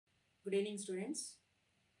Good evening, students.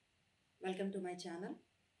 Welcome to my channel.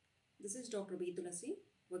 This is Dr. Thulasi,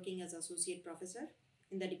 working as Associate Professor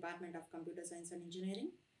in the Department of Computer Science and Engineering,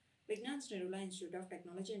 Vignan Nirula Institute of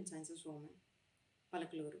Technology and Sciences, Women,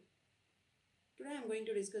 Palakaluru. Today I am going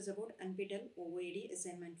to discuss about Nptel OOAD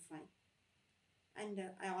Assignment 5. And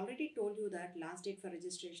I already told you that last date for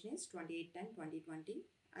registration is 28/10/2020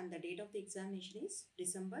 and the date of the examination is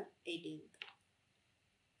December 18th.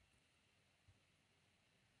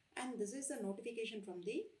 And this is the notification from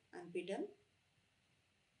the Nptel.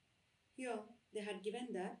 Here they had given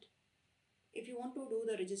that if you want to do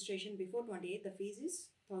the registration before 28th, the fees is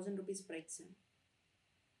 1000 rupees per exam.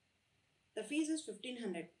 The fees is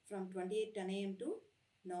 1500 from 28 10 a.m. to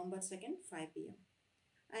November 2nd 5 p.m.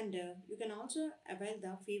 And you can also avail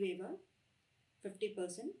the fee waiver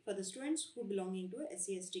 50% for the students who belonging to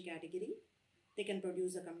SC/ST category. They can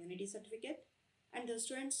produce a community certificate, and the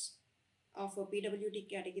students of a PWD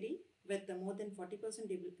category with more than 40%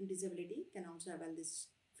 disability can also avail this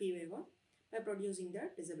fee waiver by producing the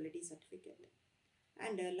disability certificate.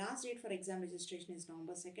 And last date for exam registration is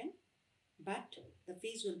November 2nd, but the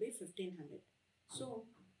fees will be 1500. So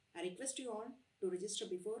I request you all to register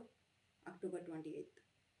before October 28th,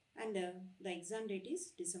 and the exam date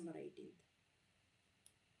is December 18th.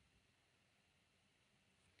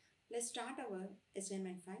 Let's start our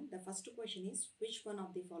assignment 5. The first question is, which one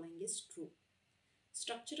of the following is true?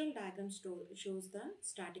 Structural diagram shows the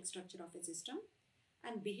static structure of a system,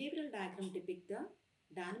 and behavioral diagram depict the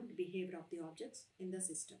dynamic behavior of the objects in the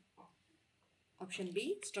system. Option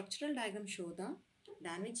B, structural diagrams show the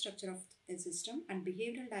dynamic structure of a system and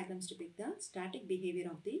behavioral diagrams depict the static behavior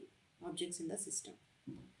of the objects in the system.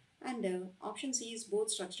 And option C is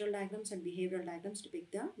both structural diagrams and behavioral diagrams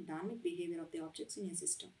depict the dynamic behavior of the objects in a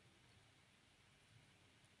system.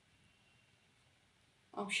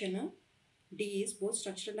 Option D is both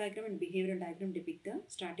structural diagram and behavioral diagram depict the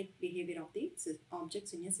static behavior of the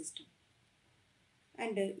objects in a system.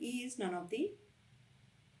 And E is none of the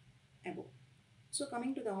above. So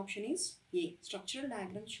coming to the option is A. Structural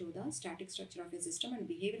diagrams show the static structure of a system and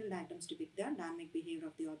behavioral diagrams depict the dynamic behavior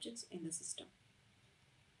of the objects in the system.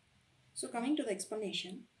 So coming to the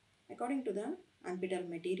explanation, according to the Nptel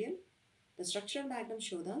material, the structural diagrams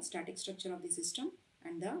show the static structure of the system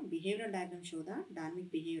and the behavioral diagrams show the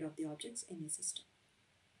dynamic behavior of the objects in the system.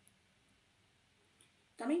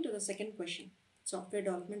 Coming to the second question, software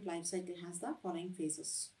development lifecycle has the following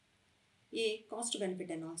phases. A. Cost benefit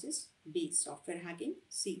analysis. B. Software hacking.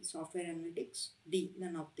 C. Software analytics. D.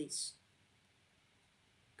 None of these.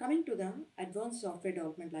 Coming to the advanced software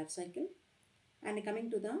development lifecycle and coming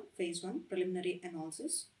to the phase 1 preliminary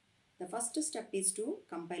analysis. The first step is to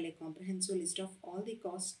compile a comprehensive list of all the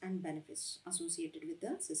costs and benefits associated with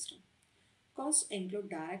the system. Costs include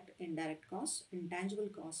direct, indirect costs, intangible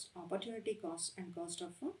costs, opportunity costs, and cost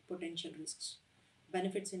of potential risks.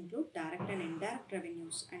 Benefits include direct and indirect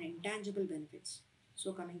revenues and intangible benefits.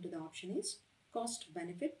 So coming to the option is cost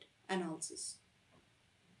benefit analysis.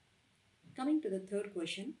 Coming to the third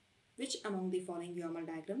question, which among the following UML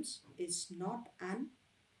diagrams is not an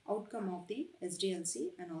outcome of the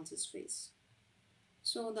SDLC analysis phase?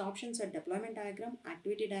 So the options are deployment diagram,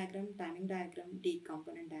 activity diagram, timing diagram, D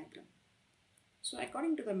component diagram. So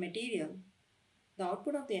according to the material, the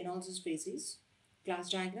output of the analysis phase is class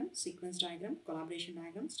diagram, sequence diagram, collaboration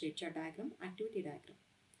diagram, state chart diagram, activity diagram.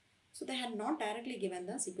 So they had not directly given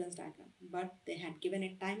the sequence diagram, but they had given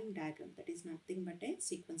a timing diagram, that is nothing but a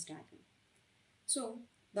sequence diagram. So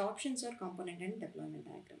the options are component and deployment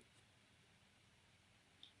diagram.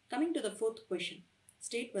 Coming to the fourth question,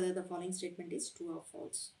 state whether the following statement is true or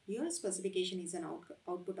false. Your specification is an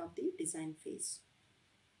output of the design phase.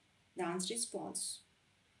 The answer is false.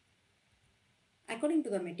 According to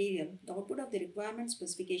the material, the output of the requirement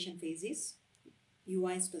specification phase is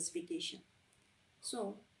UI specification.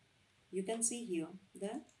 So you can see here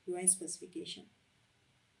the UI specification.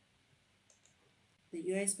 The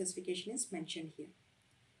UI specification is mentioned here.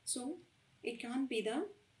 So it can't be the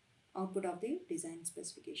output of the design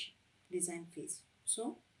specification, design phase.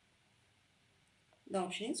 So the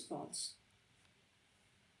option is false.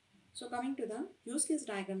 So coming to the use case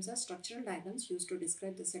diagrams are structural diagrams used to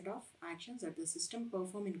describe the set of actions that the system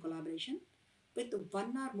perform in collaboration with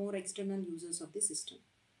one or more external users of the system.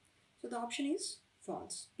 So the option is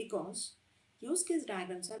false because use case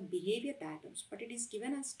diagrams are behavior diagrams, but it is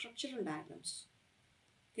given as structural diagrams.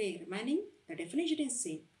 Okay, remaining the definition is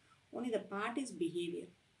same, only the part is behavior.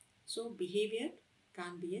 So behavior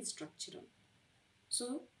can't be a structural.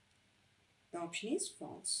 So the option is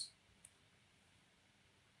false.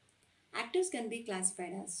 Actors can be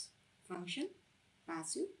classified as function,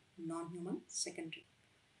 passive, non-human, secondary.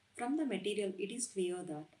 From the material, it is clear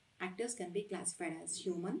that actors can be classified as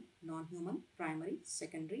human, non-human, primary,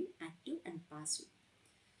 secondary, active and passive.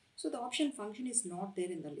 So the option function is not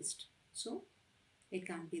there in the list. So it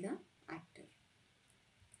can't be the actor.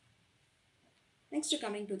 Next,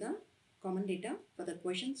 coming to the common data for the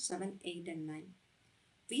questions 7, 8 and 9.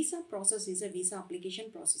 Visa process is a visa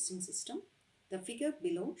application processing system. The figure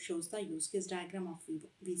below shows the use case diagram of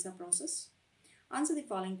visa process. Answer the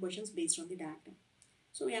following questions based on the diagram.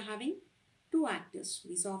 So we are having two actors,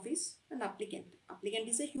 visa office and applicant. Applicant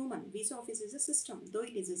is a human, visa office is a system. Though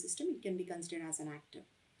it is a system, it can be considered as an actor.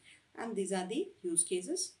 And these are the use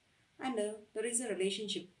cases. And there is a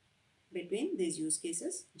relationship between these use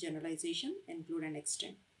cases, generalization, include and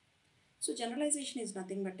extend. So generalization is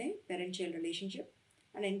nothing but a parent-child relationship,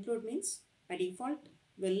 and include means by default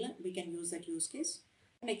we can use that use case,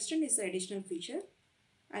 and extend is the additional feature,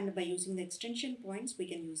 and by using the extension points we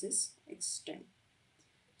can use this extend.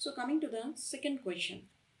 So coming to the second question,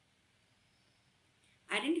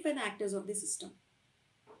 identify the actors of the system.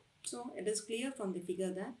 So it is clear from the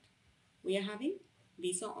figure that we are having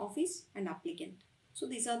visa office and applicant. So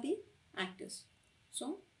these are the actors.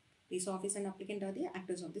 So visa office and applicant are the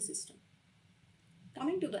actors of the system.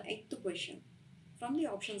 Coming to the eighth question, from the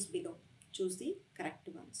options below, choose the correct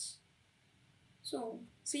ones. So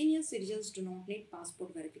senior citizens do not need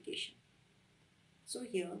passport verification. So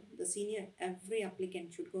here the senior, every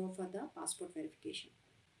applicant should go for the passport verification.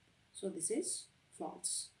 So this is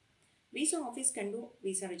false. Visa office can do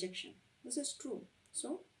visa rejection. This is true.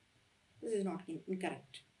 So this is not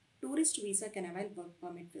incorrect. Tourist visa can avail work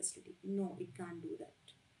permit facility. No, it can't do that.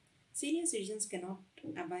 Senior citizens cannot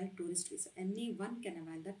avail tourist visa. Anyone can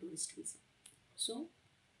avail the tourist visa. So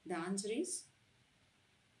the answer is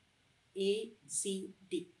A, C,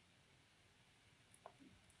 D.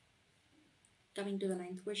 Coming to the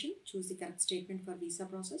ninth question, choose the correct statement for visa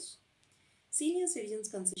process. Senior citizens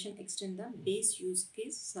concession extend the base use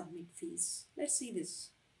case submit fees. Let's see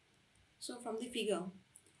this. So from the figure,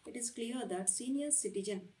 it is clear that senior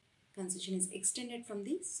citizen concession is extended from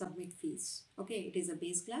the submit fees. Okay, it is a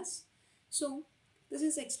base class. So this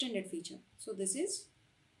is extended feature. So this is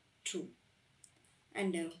true.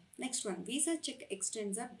 And next one, visa check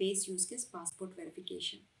extends the base use case passport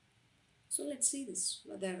verification. So let's see this,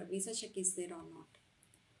 whether visa check is there or not.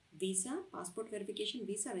 Visa, passport verification,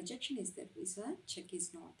 visa rejection is there. Visa check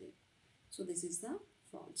is not there. So this is the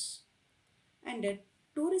false. And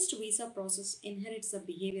tourist visa process inherits the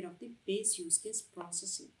behavior of the base use case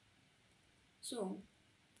processing. So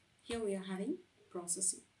here we are having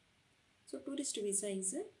processing. So tourist visa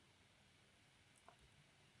is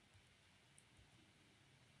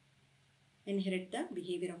inherit the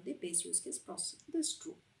behavior of the base use case processing. This is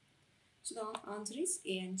true. So the answer is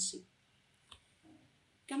A and C.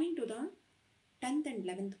 Coming to the 10th and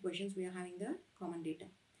 11th questions, we are having the common data.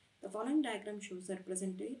 The following diagram shows the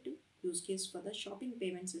representative use case for the shopping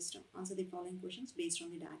payment system. Answer the following questions based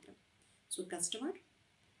on the diagram. So customer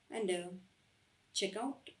and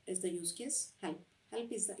checkout is the use case. Help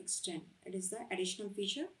is the extend. It is the additional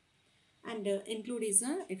feature. And include is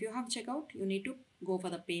if you have checkout, you need to go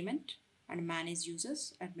for the payment and manage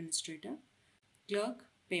users, administrator, clerk,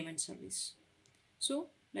 payment service. So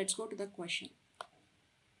let's go to the question.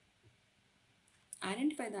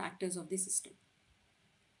 Identify the actors of the system.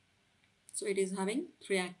 So it is having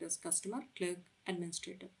three actors: customer, clerk,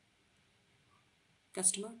 administrator.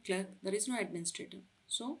 Customer, clerk, there is no administrator.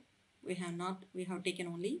 So we have taken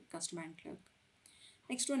only customer and clerk.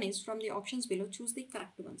 Next one is from the options below, choose the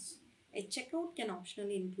correct ones. A checkout can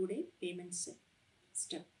optionally include a payment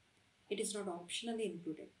step. It is not optionally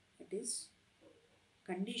included. It is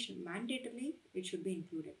conditional. Mandatorily it should be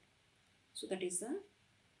included. So that is the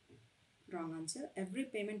wrong answer. Every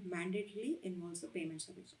payment mandatorily involves the payment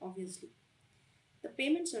service, obviously. The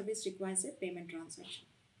payment service requires a payment transaction.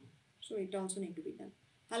 So it also need to be done.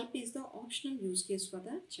 Help is the optional use case for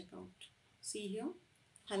the checkout. See here,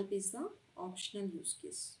 help is the optional use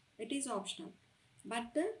case. It is optional,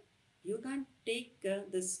 but you can't take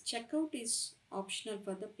this checkout is optional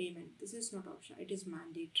for the payment. This is not optional, it is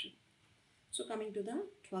mandatory. So coming to the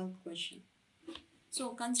 12th question. So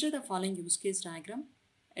consider the following use case diagram.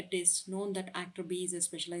 It is known that actor B is a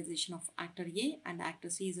specialization of actor A and actor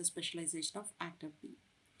C is a specialization of actor B.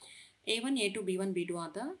 A1, A2, B1, B2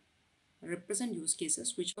 are the represent use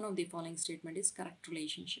cases. Which one of the following statement is correct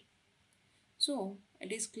relationship? So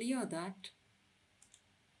it is clear that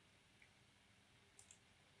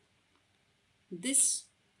this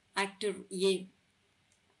actor A,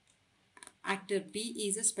 actor B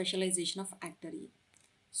is a specialization of actor A.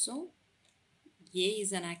 So A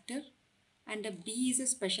is an actor and B is a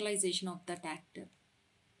specialization of that actor.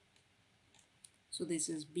 So this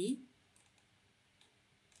is B.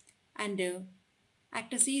 And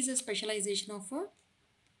actor C is a specialization of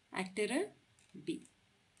actor B.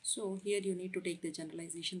 So here you need to take the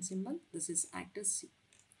generalization symbol. This is actor C.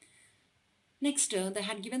 Next, they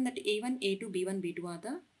had given that A1, A2, B1, B2 are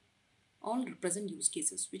the all represent use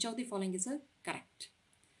cases. Which of the following is correct?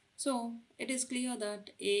 So it is clear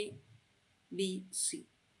that A, B, C.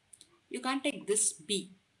 You can't take this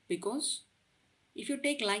B because if you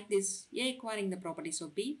take like this, A acquiring the properties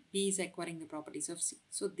of B, B is acquiring the properties of C.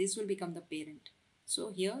 So this will become the parent.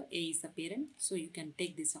 So here A is the parent. So you can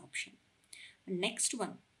take this option. And next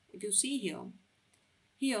one, if you see here,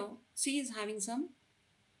 here C is having some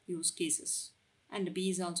use cases and B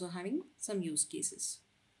is also having some use cases.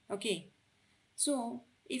 Okay. So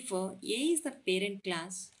if A is the parent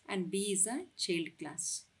class and B is a child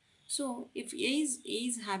class. So if A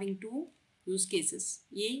is having two use cases,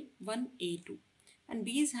 A1, A2, and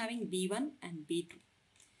B is having B1 and B2.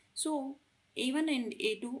 So A1 and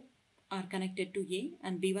A2 are connected to A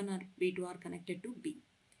and B1 or B2 are connected to B.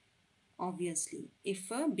 Obviously,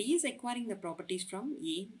 if B is acquiring the properties from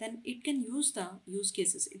A, then it can use the use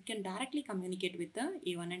cases. It can directly communicate with the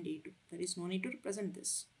A1 and A2. There is no need to represent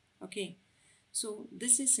this. Okay. So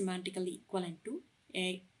this is semantically equivalent to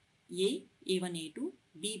A1, A2,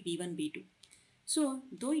 B, B1, B2. So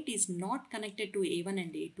though it is not connected to A1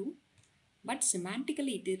 and A2, but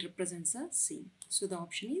semantically it represents the same. So the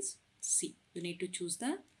option is C. You need to choose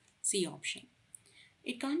the C option.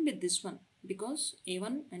 It can't be this one because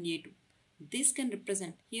A1 and A2. This can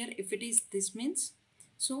represent here if it is this means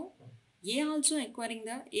so A also acquiring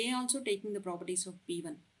the A also taking the properties of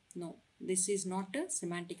B1. No, this is not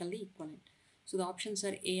semantically equivalent. So the options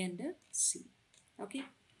are A and C. Okay.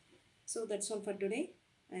 So that's all for today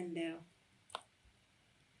and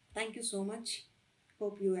thank you so much.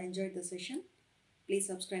 Hope you enjoyed the session. Please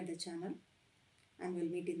subscribe the channel and we'll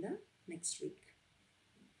meet in the next week.